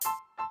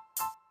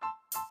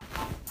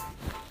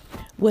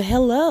Well,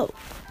 hello.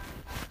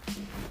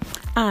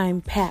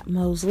 I'm Pat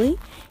Mosley,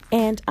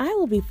 and I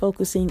will be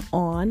focusing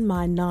on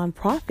my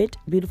nonprofit,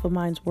 Beautiful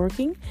Minds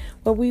Working,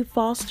 where we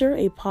foster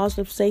a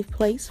positive, safe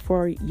place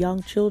for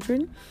young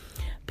children,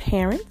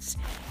 parents,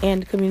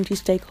 and community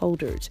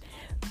stakeholders.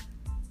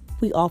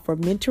 We offer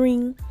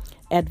mentoring,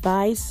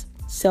 advice,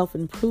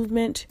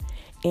 self-improvement,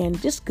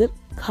 and just good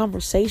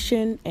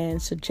conversation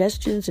and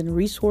suggestions and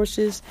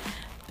resources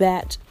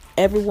that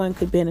everyone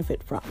could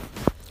benefit from.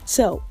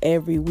 So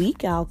every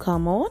week I'll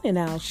come on and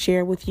I'll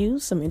share with you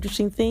some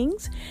interesting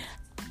things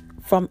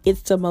from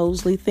It's a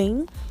Mosley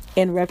Thing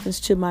in reference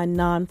to my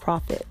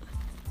nonprofit.